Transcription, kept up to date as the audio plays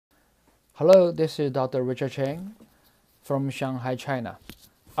Hello, this is Dr. Richard Cheng from Shanghai, China,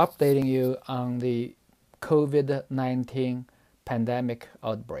 updating you on the COVID-19 pandemic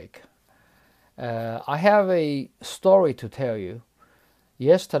outbreak. I have a story to tell you.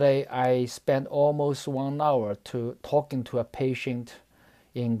 Yesterday, I spent almost 1 hour talking to a patient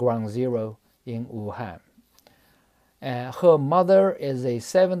in Ground Zero in Wuhan. Her mother is a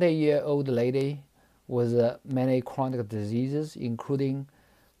 70-year-old lady with many chronic diseases, including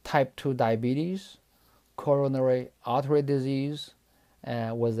type 2 diabetes, coronary artery disease,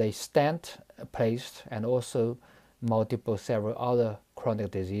 with a stent placed, and also several other chronic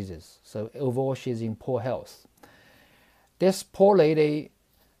diseases. So overall, she's in poor health. This poor lady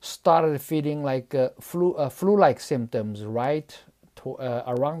started feeling like flu-like symptoms around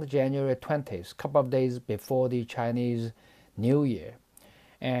January 20th, a couple of days before the Chinese New Year.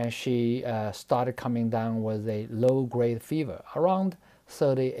 And she started coming down with a low-grade fever, around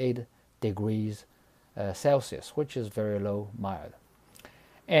 38 degrees Celsius, which is very low, mild.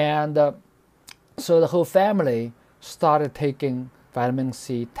 And so the whole family started taking vitamin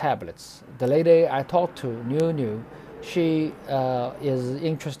C tablets. The lady I talked to knew she is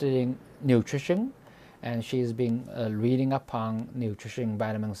interested in nutrition, and she's been reading up on nutrition,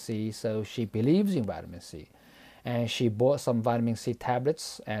 vitamin C, so she believes in vitamin C. And she bought some vitamin C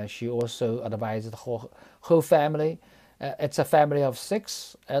tablets, and she also advised the whole family. It's a family of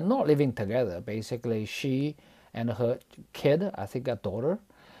 6, not living together. Basically, she and her kid, I think a daughter,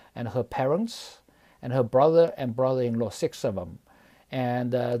 and her parents, and her brother and brother-in-law, 6 of them.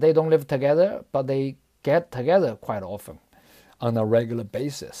 And they don't live together, but they get together quite often on a regular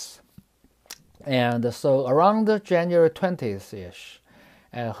basis. And so around January 20th-ish,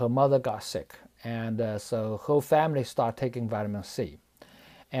 her mother got sick. And so whole family started taking vitamin C.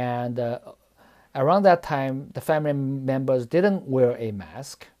 And around that time, the family members didn't wear a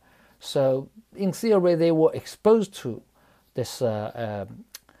mask. So in theory, they were exposed to this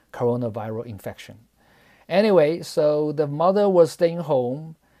coronavirus infection. Anyway, so the mother was staying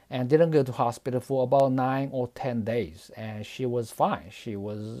home and didn't go to hospital for about 9 or 10 days. And she was fine. She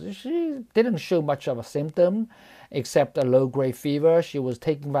didn't show much of a symptom except a low-grade fever. She was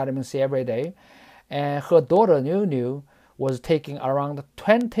taking vitamin C every day. And her daughter, New, was taking around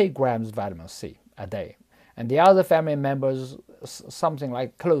 20 grams vitamin C a day. And the other family members, something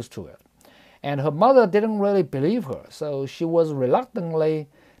like close to it. And her mother didn't really believe her. So she was reluctantly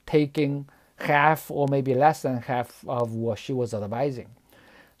taking half or maybe less than half of what she was advising.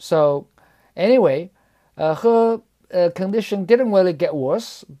 So anyway, her condition didn't really get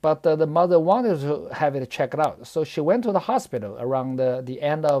worse, but the mother wanted to have it checked out. So she went to the hospital around the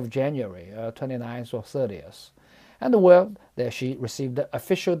end of January, 29th or 30th. And well, there she received the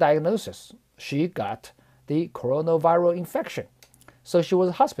official diagnosis. She got the coronavirus infection. So she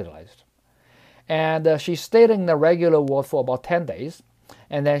was hospitalized. And she stayed in the regular ward for about 10 days.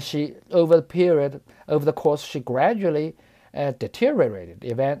 And then over the course, she gradually deteriorated.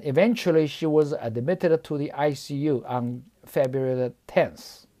 Eventually, she was admitted to the ICU on February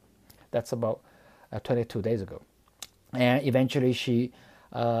 10th. That's about 22 days ago. And eventually, she,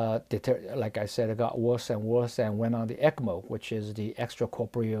 like I said, it got worse and worse and went on the ECMO, which is the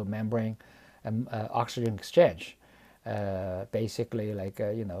extracorporeal membrane oxygen exchange. Basically, like,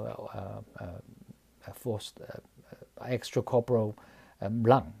 a forced extracorporeal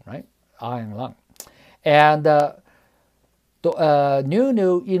lung, right? Iron lung. And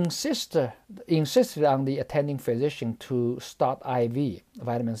New insisted on the attending physician to start IV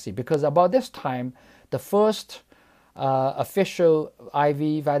vitamin C, because about this time, the first official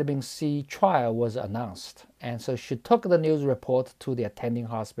IV vitamin C trial was announced. And so she took the news report to the attending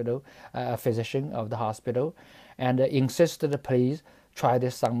physician of the hospital, and insisted, please try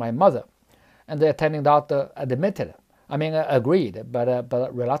this on my mother. And the attending doctor agreed,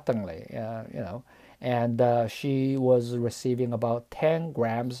 but reluctantly, And she was receiving about 10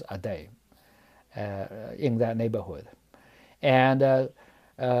 grams a day in that neighborhood. And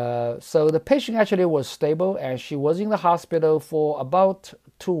so the patient actually was stable, and she was in the hospital for about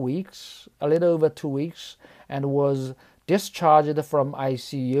 2 weeks, a little over 2 weeks, and was discharged from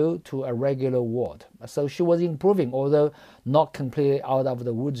ICU to a regular ward. So she was improving, although not completely out of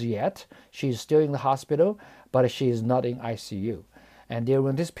the woods yet. She's still in the hospital, but she is not in ICU. And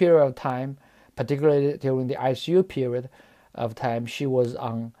during this period of time, particularly during the ICU period of time, she was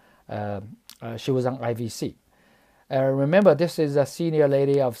on IVC. Remember, this is a senior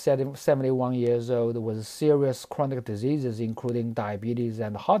lady of 71 years old with serious chronic diseases, including diabetes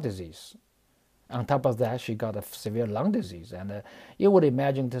and heart disease. On top of that, she got a severe lung disease, and you would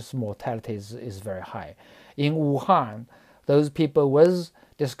imagine this mortality is very high. In Wuhan, those people with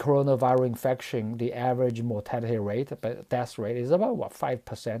this coronavirus infection, the average mortality rate, but death rate is about what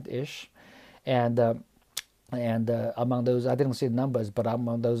 5%-ish, and among those, I didn't see the numbers, but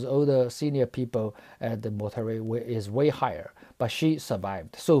among those older senior people, the mortality is way higher. But she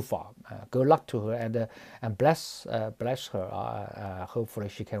survived so far. Good luck to her, and bless her. Hopefully,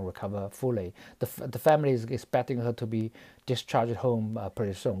 she can recover fully. The family is expecting her to be discharged home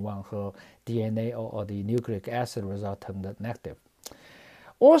pretty soon when her DNA or the nucleic acid result turned negative.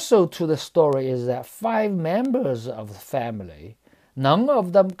 Also, to the story is that 5 members of the family, none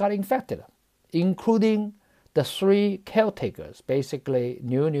of them got infected, including the 3 caretakers, basically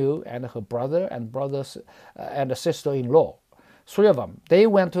Niu and her brother and and the sister-in-law. 3 of them. They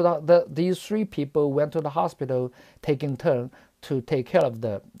went to these 3 people went to the hospital, taking turn to take care of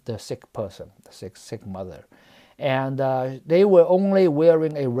the sick person, the sick mother, and they were only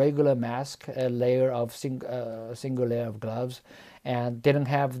wearing a regular mask, a layer of single layer of gloves, and didn't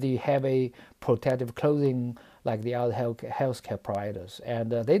have the heavy protective clothing like the other healthcare providers,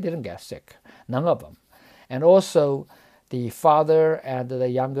 and they didn't get sick, none of them. And also, the father and the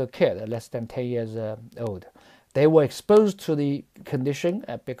younger kid, less than 10 years old, they were exposed to the condition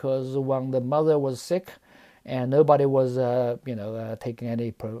because when the mother was sick, and nobody was, taking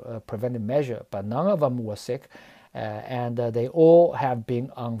any preventive measure, but none of them were sick, and they all have been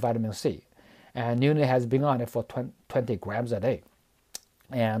on vitamin C, and Nuni has been on it for 20 grams a day,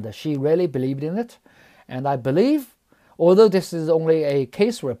 and she really believed in it, and I believe, although this is only a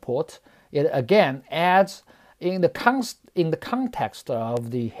case report, it again adds in the context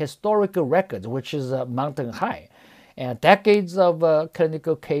of the historical records, which is mountain high, and decades of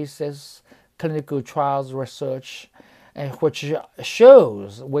clinical cases, clinical trials research, which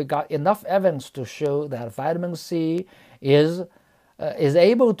shows we got enough evidence to show that vitamin C is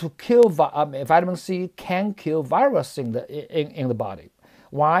able to kill. Vitamin C can kill virus in the body.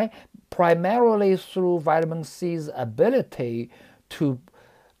 Why? Primarily through vitamin C's ability to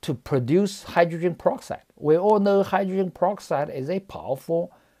produce hydrogen peroxide. We all know hydrogen peroxide is a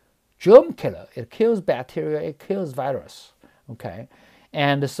powerful germ killer. It kills bacteria, it kills virus, okay?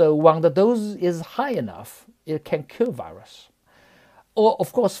 And so when the dose is high enough, it can kill virus. Or,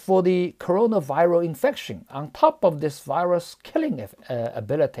 of course, for the coronavirus infection, on top of this virus killing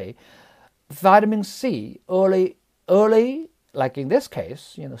ability, vitamin C early, like in this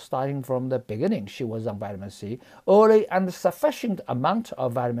case, starting from the beginning, she was on vitamin C. Early and sufficient amount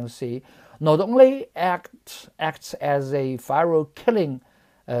of vitamin C not only acts as a viral killing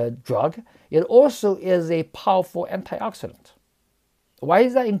drug, it also is a powerful antioxidant. Why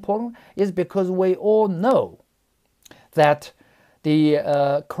is that important? It's because we all know that the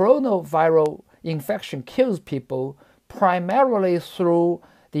coronavirus infection kills people primarily through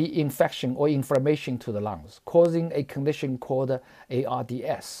the infection or inflammation to the lungs, causing a condition called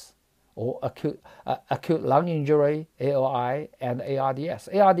ARDS, or acute lung injury, ALI, and ARDS.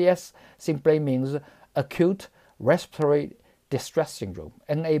 ARDS simply means acute respiratory distress syndrome,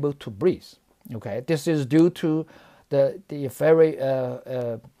 unable to breathe. Okay, this is due to the very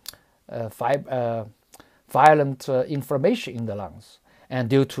violent inflammation in the lungs, and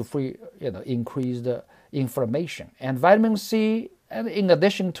due to increased inflammation. And vitamin C, and in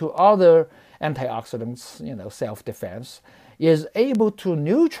addition to other antioxidants, self-defense, is able to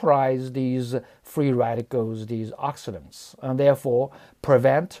neutralize these free radicals, these oxidants, and therefore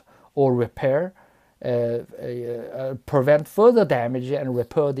prevent or repair, prevent further damage and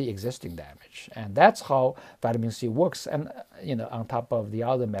repair the existing damage. And that's how vitamin C works, and on top of the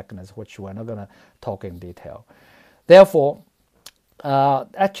other mechanisms, which we're not going to talk in detail. Therefore,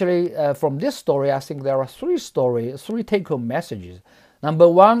 from this story, I think there are 3 take-home messages. Number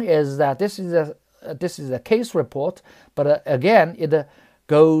 1 is that this is a case report, but again, it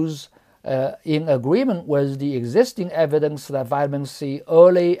goes in agreement with the existing evidence that vitamin C,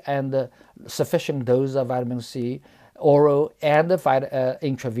 early and sufficient dose of vitamin C, oral and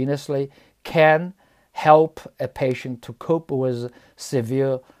intravenously, can help a patient to cope with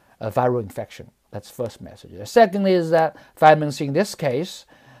severe viral infection. That's first message. The second is that vitamin C in this case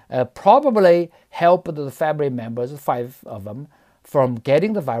probably helped the family members, 5 of them, from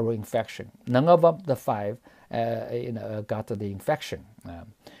getting the viral infection. None of them, the 5, got the infection.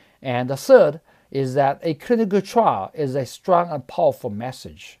 And the third is that a clinical trial is a strong and powerful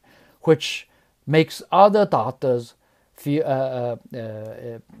message, which makes other doctors feel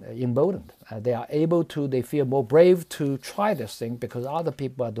emboldened. They feel more brave to try this thing because other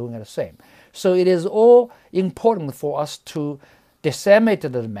people are doing the same. So it is all important for us to disseminate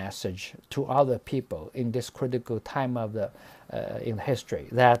the message to other people in this critical time of in history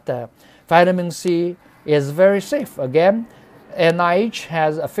that vitamin C is very safe. Again, NIH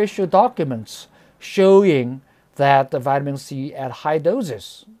has official documents showing that the vitamin C at high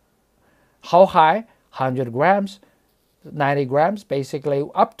doses. How high? 100 grams, 90 grams, basically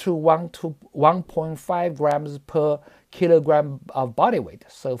up to 1 to 1.5 grams per kilogram of body weight.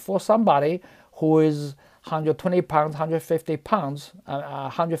 So for somebody who is 120 pounds, 150 pounds,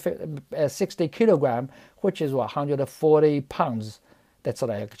 160 kilogram, which is what, 140 pounds. That's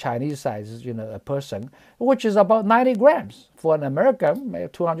like Chinese size, a person, which is about 90 grams. For an American, maybe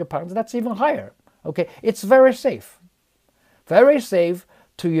 200 pounds, that's even higher. Okay, it's very safe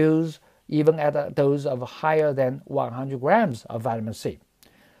to use even at a dose of higher than 100 grams of vitamin C.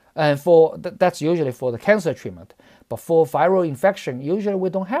 And that's usually for the cancer treatment. But for viral infection, usually we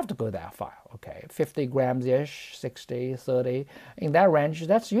don't have to go that far. Okay, 50 grams-ish, 60, 30, in that range,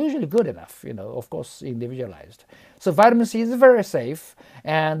 that's usually good enough, of course, individualized. So vitamin C is very safe,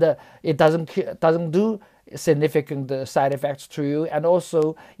 and it doesn't do significant side effects to you, and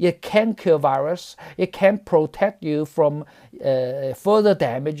also it can kill virus, it can protect you from further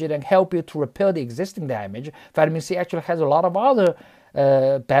damage, it can help you to repair the existing damage. Vitamin C actually has a lot of other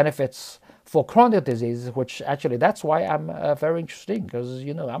benefits for chronic disease, which actually that's why I'm very interested, because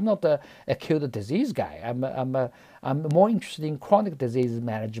I'm not a acute disease guy. I'm more interested in chronic disease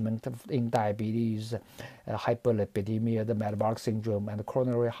management in diabetes, hyperlipidemia, the metabolic syndrome, and the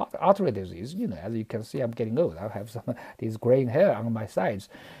coronary artery disease. As you can see, I'm getting old. I have some these graying hair on my sides.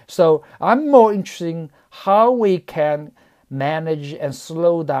 So I'm more interested in how we can manage and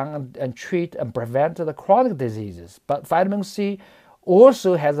slow down and treat and prevent the chronic diseases. But vitamin C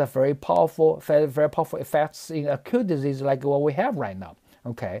also has a very powerful effects in acute disease like what we have right now.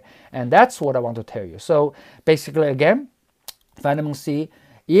 Okay, and that's what I want to tell you. So basically, again, vitamin C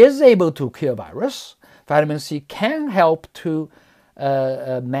is able to kill virus. Vitamin C can help to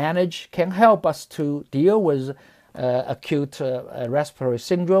can help us to deal with acute respiratory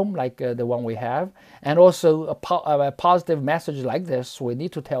syndrome like the one we have, and also a positive message like this we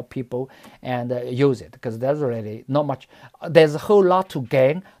need to tell people and use it, because there's really not much, there's a whole lot to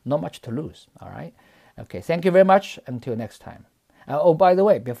gain, not much to lose. All right, okay, thank you very much, until next time. Oh, by the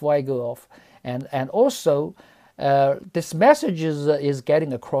way, before I go off, and also this message is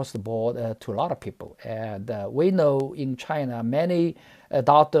getting across the board to a lot of people, and we know in China many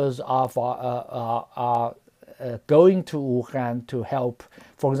doctors are going to Wuhan to help.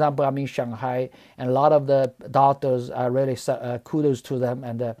 For example, I'm in Shanghai, and a lot of the doctors are really kudos to them,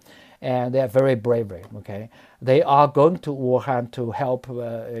 and they are very brave. Okay, they are going to Wuhan to help,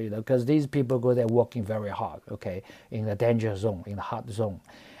 because these people go there working very hard. Okay, in the danger zone, in the hot zone,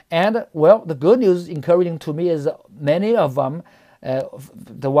 and well, the good news, encouraging to me, is many of them,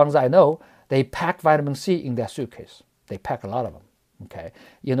 the ones I know, they pack vitamin C in their suitcase. They pack a lot of them. Okay,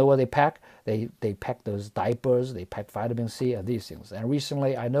 you know what they pack? They pack those diapers, they pack vitamin C and these things. And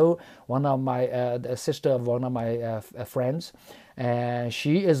recently, I know one of my the sister of one of my friends, and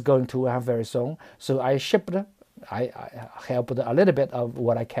she is going to Wuhan very soon. So I shipped her. I helped her a little bit of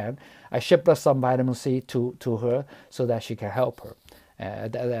what I can. I shipped her some vitamin C to her so that she can help her.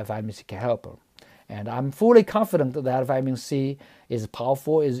 That vitamin C can help her. And I'm fully confident that vitamin C is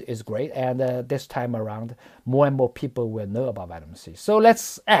powerful, is great, and this time around, more and more people will know about vitamin C. So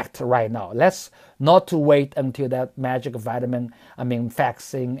let's act right now. Let's not to wait until that magic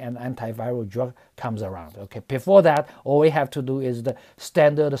vaccine and antiviral drug comes around. Okay, before that, all we have to do is the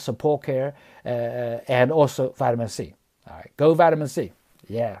standard support care and also vitamin C. All right, go vitamin C.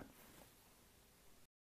 Yeah.